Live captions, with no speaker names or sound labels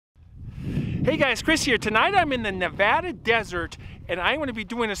Hey guys, Chris here. Tonight I'm in the Nevada desert and I'm going to be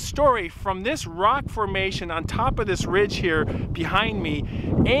doing a story from this rock formation on top of this ridge here behind me,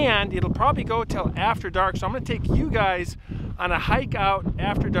 and it'll probably go till after dark. So I'm going to take you guys on a hike out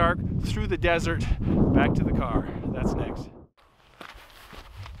after dark through the desert back to the car. That's next.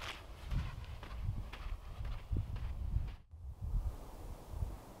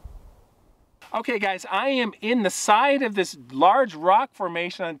 Okay guys, I am in the side of this large rock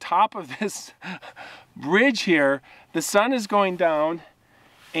formation on top of this ridge here. The sun is going down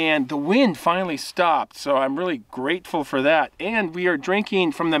and the wind finally stopped, so I'm really grateful for that. And we are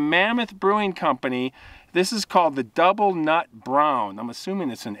drinking from the Mammoth Brewing Company. This is called the Double Nut Brown. I'm assuming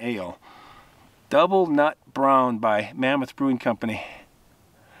it's an ale. Double Nut Brown by Mammoth Brewing Company.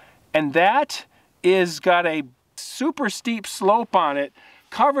 And that is got a super steep slope on it,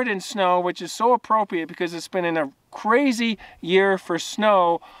 covered in snow, which is so appropriate because it's been in a crazy year for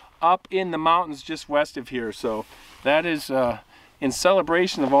snow up in the mountains just west of here. So that is in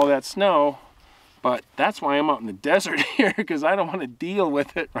celebration of all that snow, but that's why I'm out in the desert here, because I don't want to deal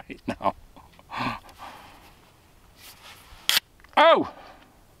with it right now. Oh,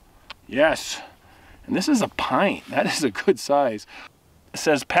 yes. And this is a pint. That is a good size. It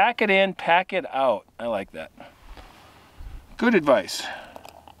says pack it in, pack it out. I like that. Good advice.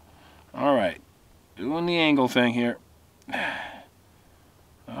 All right, doing the angle thing here.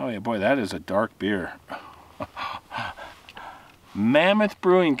 Oh yeah, boy, that is a dark beer. Mammoth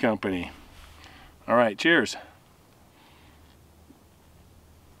Brewing Company. All right, cheers.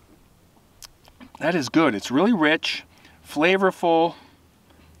 That is good. It's really rich, flavorful,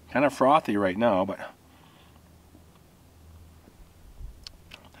 kind of frothy right now, but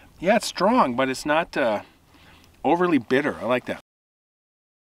yeah, it's strong, but it's not overly bitter. I like that.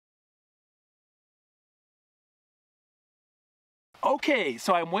 Okay,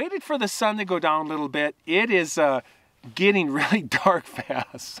 so I'm waiting for the sun to go down a little bit. It is getting really dark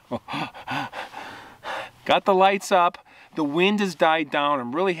fast. So got the lights up. The wind has died down.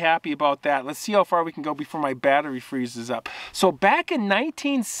 I'm really happy about that. Let's see how far we can go before my battery freezes up. So back in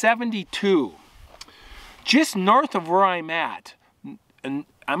 1972, just north of where I'm at, and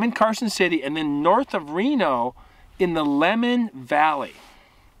I'm in Carson City, and then north of Reno in the Lemon Valley.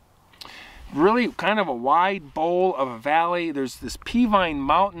 Really kind of a wide bowl of a valley. There's this Peavine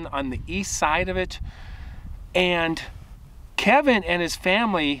Mountain on the east side of it. And Kevin and his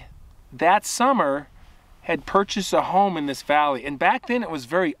family that summer had purchased a home in this valley. And back then it was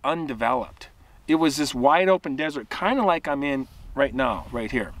very undeveloped. It was this wide open desert, kind of like I'm in right now,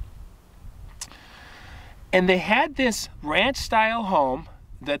 right here. And they had this ranch style home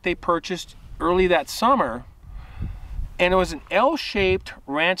that they purchased early that summer. And it was an L-shaped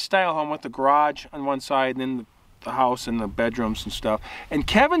ranch-style home with the garage on one side and then the house and the bedrooms and stuff. And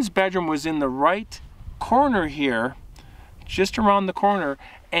Kevin's bedroom was in the right corner here, just around the corner.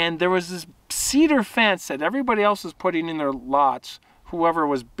 And there was this cedar fence that everybody else was putting in their lots, whoever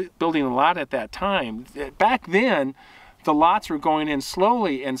was building a lot at that time. Back then, the lots were going in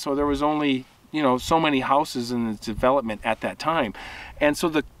slowly, and so there was only, you know, so many houses in the development at that time. And so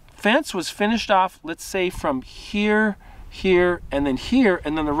the fence was finished off, let's say, from here, and then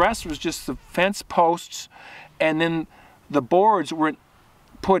the rest was just the fence posts, and then the boards weren't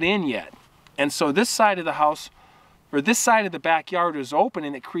put in yet. And so this side of the house, or this side of the backyard, was open,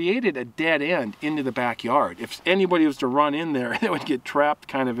 and it created a dead end into the backyard. If anybody was to run in there, they would get trapped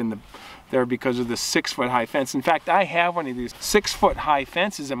kind of in there because of the 6-foot high fence. In fact, I have one of these 6-foot high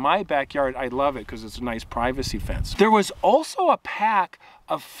fences in my backyard. I love it because it's a nice privacy fence. There was also a pack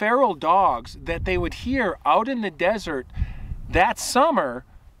of feral dogs that they would hear out in the desert that summer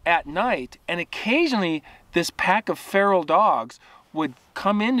at night, and occasionally this pack of feral dogs would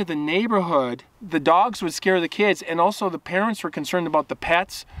come into the neighborhood. The dogs would scare the kids, and also the parents were concerned about the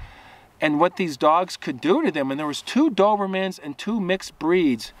pets and what these dogs could do to them. And there was 2 Dobermans and 2 mixed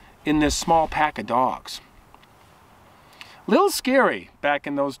breeds in this small pack of dogs. A little scary back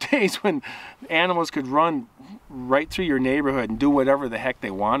in those days when animals could run right through your neighborhood and do whatever the heck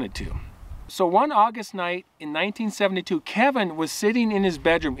they wanted to. So one August night in 1972, Kevin was sitting in his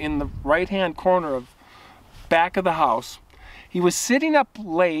bedroom in the right-hand corner of back of the house. He was sitting up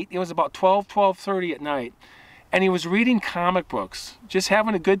late. It was about 12:30 at night, and he was reading comic books, just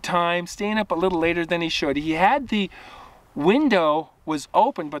having a good time, staying up a little later than he should. He had the window was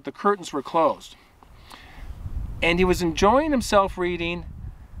open, but the curtains were closed. And he was enjoying himself reading,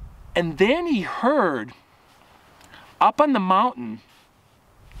 and then he heard up on the mountain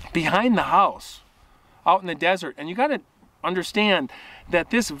behind the house, out in the desert, and you got to understand that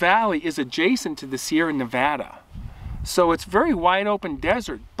this valley is adjacent to the Sierra Nevada. So it's very wide open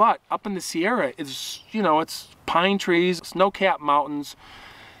desert, but up in the Sierra, it's, you know, it's pine trees, snow-capped mountains,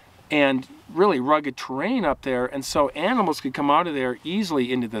 and really rugged terrain up there. And so animals could come out of there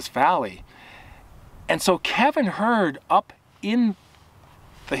easily into this valley. And so Kevin heard up in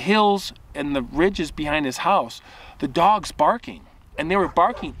the hills and the ridges behind his house, the dogs barking. And they were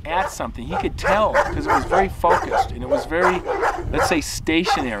barking at something. He could tell because it was very focused, and it was very, let's say,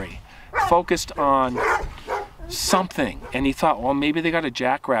 stationary, focused on something. And he thought, well, maybe they got a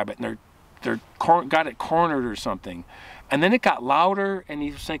jackrabbit and they're got it cornered or something. And then it got louder, and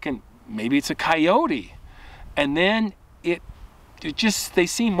he was thinking, maybe it's a coyote. And then it just, they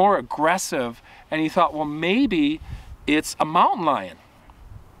seemed more aggressive, and he thought, well, maybe it's a mountain lion.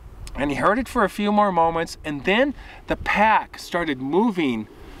 And he heard it for a few more moments, and then the pack started moving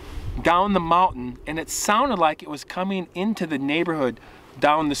down the mountain, and it sounded like it was coming into the neighborhood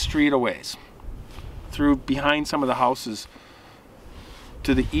down the street a ways, through behind some of the houses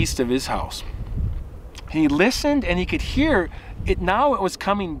to the east of his house. He listened, and he could hear it. Now it was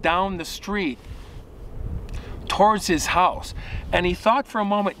coming down the street towards his house. And he thought for a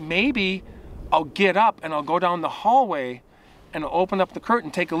moment, maybe I'll get up and I'll go down the hallway and open up the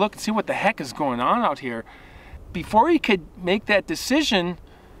curtain, take a look and see what the heck is going on out here. Before he could make that decision,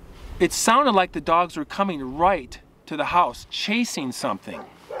 it sounded like the dogs were coming right to the house, chasing something.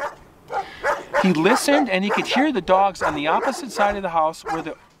 He listened, and he could hear the dogs on the opposite side of the house where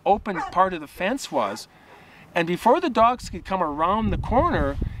the open part of the fence was. And before the dogs could come around the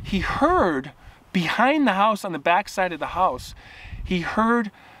corner, he heard behind the house, on the back side of the house, he heard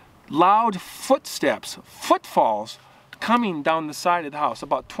loud footsteps, footfalls, coming down the side of the house,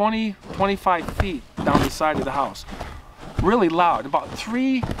 about 20, 25 feet down the side of the house. Really loud, about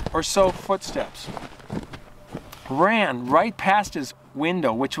 3 or so footsteps. Ran right past his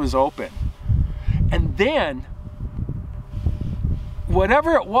window, which was open. And then,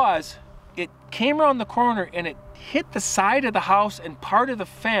 whatever it was, it came around the corner and it hit the side of the house and part of the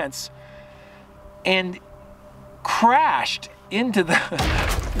fence and crashed into the,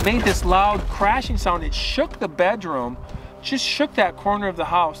 made this loud crashing sound. It shook the bedroom, just shook that corner of the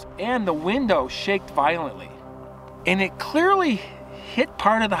house, and the window shook violently. And it clearly hit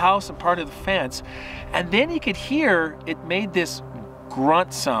part of the house and part of the fence. And then he could hear it made this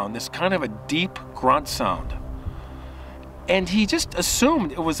grunt sound, this kind of a deep grunt sound. And he just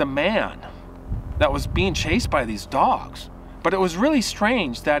assumed it was a man that was being chased by these dogs. But it was really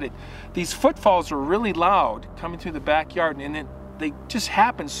strange that these footfalls were really loud coming through the backyard, and they just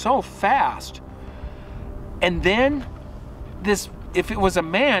happened so fast. And then this, if it was a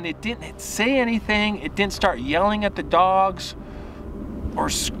man, it didn't say anything. It didn't start yelling at the dogs or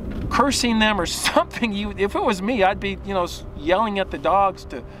cursing them or something. If it was me, I'd be, yelling at the dogs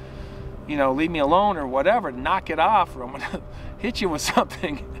to, leave me alone or whatever, knock it off, or I'm gonna hit you with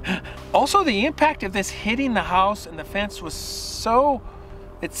something. Also, the impact of this hitting the house and the fence was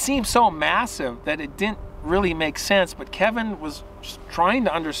it seemed so massive that it didn't really make sense. But Kevin was trying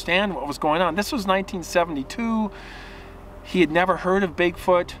to understand what was going on. This was 1972. He had never heard of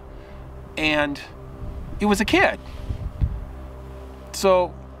Bigfoot, and he was a kid.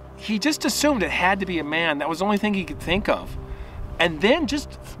 So he just assumed it had to be a man. That was the only thing he could think of. And then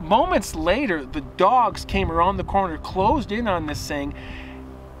just moments later, the dogs came around the corner, closed in on this thing,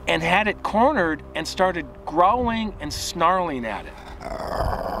 and had it cornered and started growling and snarling at it.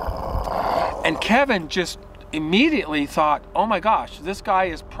 And Kevin just immediately thought, oh my gosh, this guy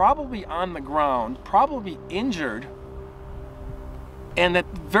is probably on the ground, probably injured, and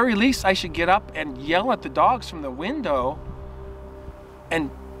at the very least I should get up and yell at the dogs from the window and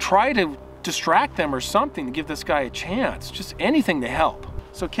try to distract them or something to give this guy a chance, just anything to help.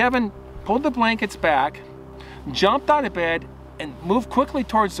 So Kevin pulled the blankets back, jumped out of bed, and moved quickly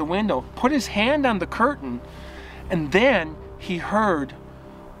towards the window, put his hand on the curtain, and then he heard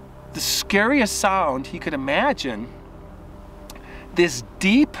the scariest sound he could imagine, this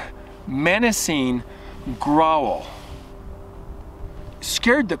deep, menacing growl.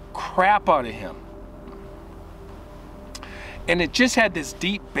 Scared the crap out of him. And it just had this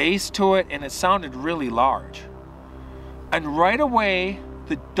deep bass to it, and it sounded really large. And right away,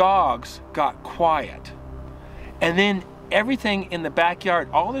 the dogs got quiet. And then everything in the backyard,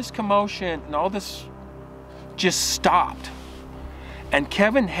 all this commotion and all this just stopped. And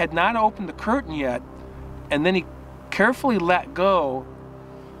Kevin had not opened the curtain yet, and then he carefully let go,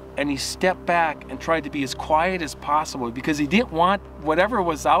 and he stepped back and tried to be as quiet as possible because he didn't want whatever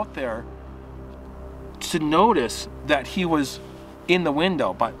was out there to notice that he was in the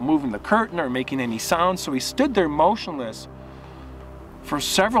window by moving the curtain or making any sound. So he stood there motionless for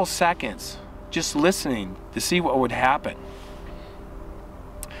several seconds, just listening to see what would happen.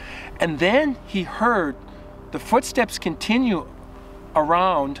 And then he heard the footsteps continue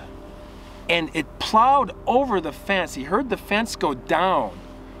around, and it plowed over the fence. He heard the fence go down,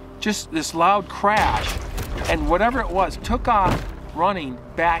 just this loud crash, and whatever it was took off running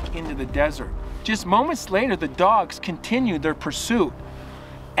back into the desert. Just moments later, the dogs continued their pursuit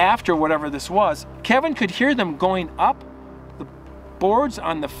after whatever this was. Kevin could hear them going up the boards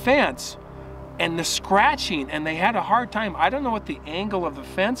on the fence and the scratching, and they had a hard time. I don't know what the angle of the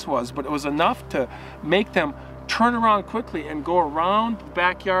fence was, but it was enough to make them turn around quickly and go around the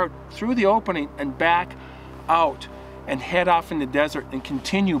backyard through the opening and back out and head off in the desert and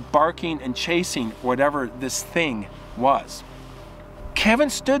continue barking and chasing whatever this thing was. Kevin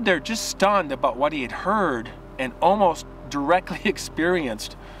stood there just stunned about what he had heard and almost directly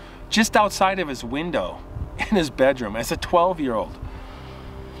experienced just outside of his window in his bedroom as a 12-year-old.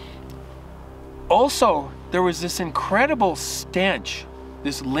 Also, there was this incredible stench,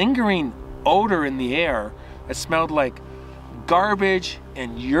 this lingering odor in the air that smelled like garbage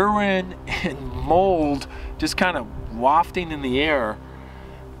and urine and mold just kind of wafting in the air,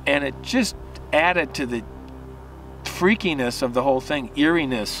 and it just added to the freakiness of the whole thing,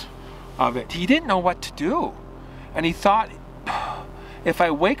 eeriness of it. He didn't know what to do, and he thought, if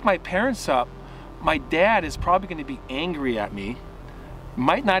I wake my parents up, my dad is probably going to be angry at me,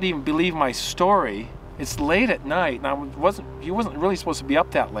 might not even believe my story. It's late at night, and he wasn't really supposed to be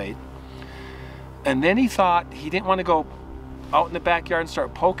up that late. And then he thought he didn't want to go out in the backyard and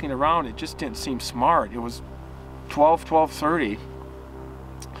start poking around. It just didn't seem smart. It was 12:30.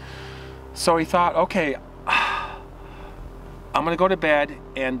 So he thought, okay, I'm gonna go to bed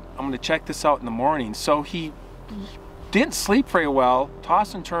and I'm gonna check this out in the morning. So he didn't sleep very well,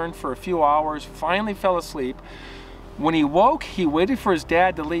 tossed and turned for a few hours, finally fell asleep. When he woke, he waited for his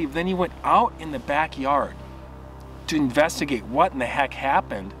dad to leave, then he went out in the backyard to investigate what in the heck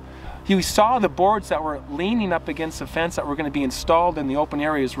happened. He saw the boards that were leaning up against the fence that were going to be installed in the open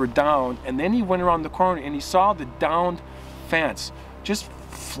areas were down, and then he went around the corner and he saw the downed fence just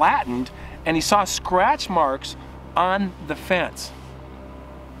flattened, and he saw scratch marks on the fence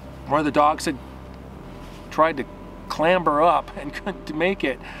where the dogs had tried to clamber up and couldn't make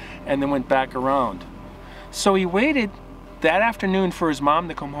it, and then went back around. So he waited that afternoon for his mom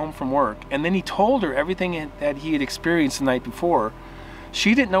to come home from work, and then he told her everything that he had experienced the night before.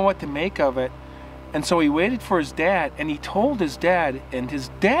 She didn't know what to make of it, and so he waited for his dad, and he told his dad, and his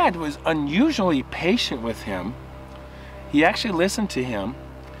dad was unusually patient with him. He actually listened to him,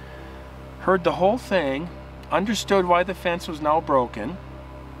 heard the whole thing, understood why the fence was now broken,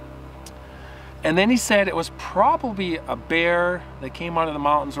 and then he said it was probably a bear that came out of the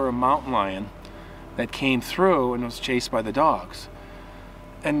mountains or a mountain lion that came through and was chased by the dogs.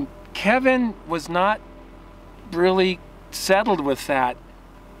 And Kevin was not really settled with that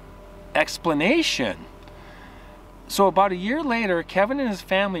explanation. So about a year later, Kevin and his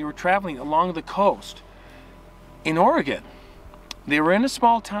family were traveling along the coast in Oregon. They were in a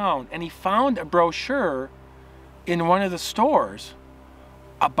small town, and he found a brochure in one of the stores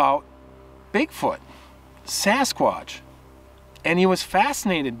about Bigfoot, Sasquatch, and he was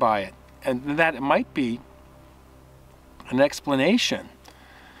fascinated by it, and that it might be an explanation.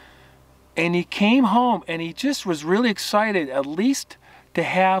 And he came home and he just was really excited, at least to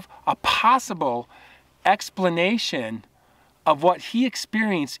have a possible explanation of what he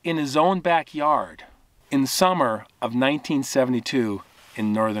experienced in his own backyard in summer of 1972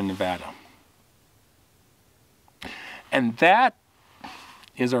 in northern Nevada. And that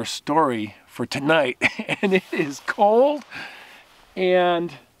is our story for tonight. And it is cold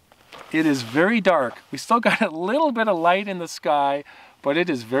and it is very dark. We still got a little bit of light in the sky, but it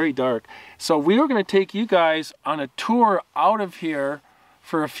is very dark. So we are going to take you guys on a tour out of here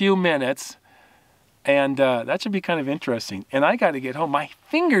for a few minutes, and that should be kind of interesting. And I got to get home. My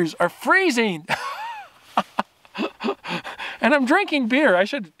fingers are freezing. And I'm drinking beer. I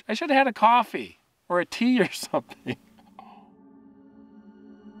should have had a coffee or a tea or something.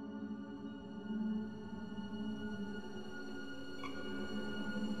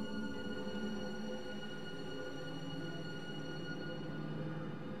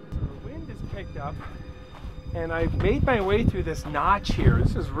 Picked up, and I've made my way through this notch here.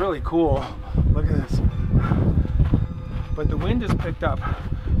 This is really cool. Look at this. But the wind has picked up.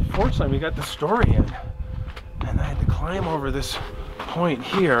 Fortunately, we got the story in, and I had to climb over this point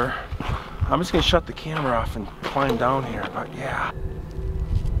here. I'm just gonna shut the camera off and climb down here, but yeah.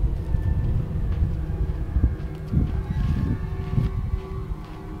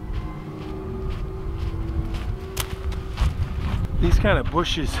 These kind of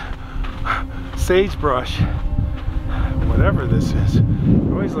bushes sagebrush, whatever this is. It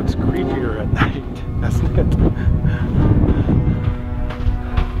always looks creepier at night, doesn't it?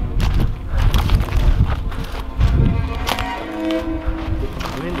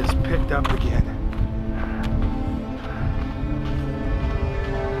 The wind has picked up again.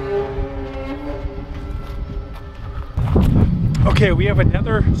 Okay, we have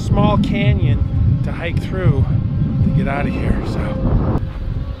another small canyon to hike through to get out of here, so.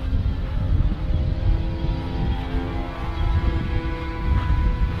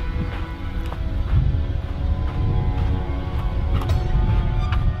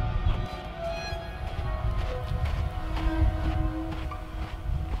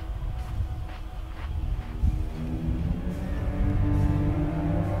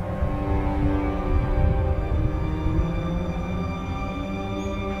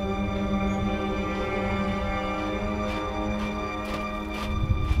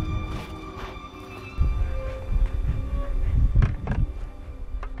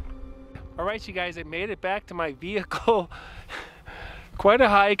 Alright you guys, I made it back to my vehicle. Quite a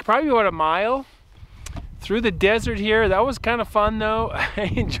hike, probably about a mile through the desert here. That was kind of fun though.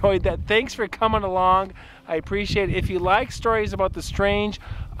 I enjoyed that. Thanks for coming along. I appreciate it. If you like stories about the strange,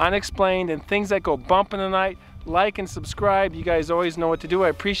 unexplained, and things that go bump in the night, like and subscribe. You guys always know what to do. I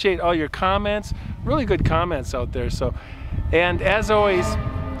appreciate all your comments. Really good comments out there. So, and as always,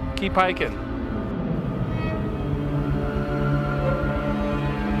 keep hiking.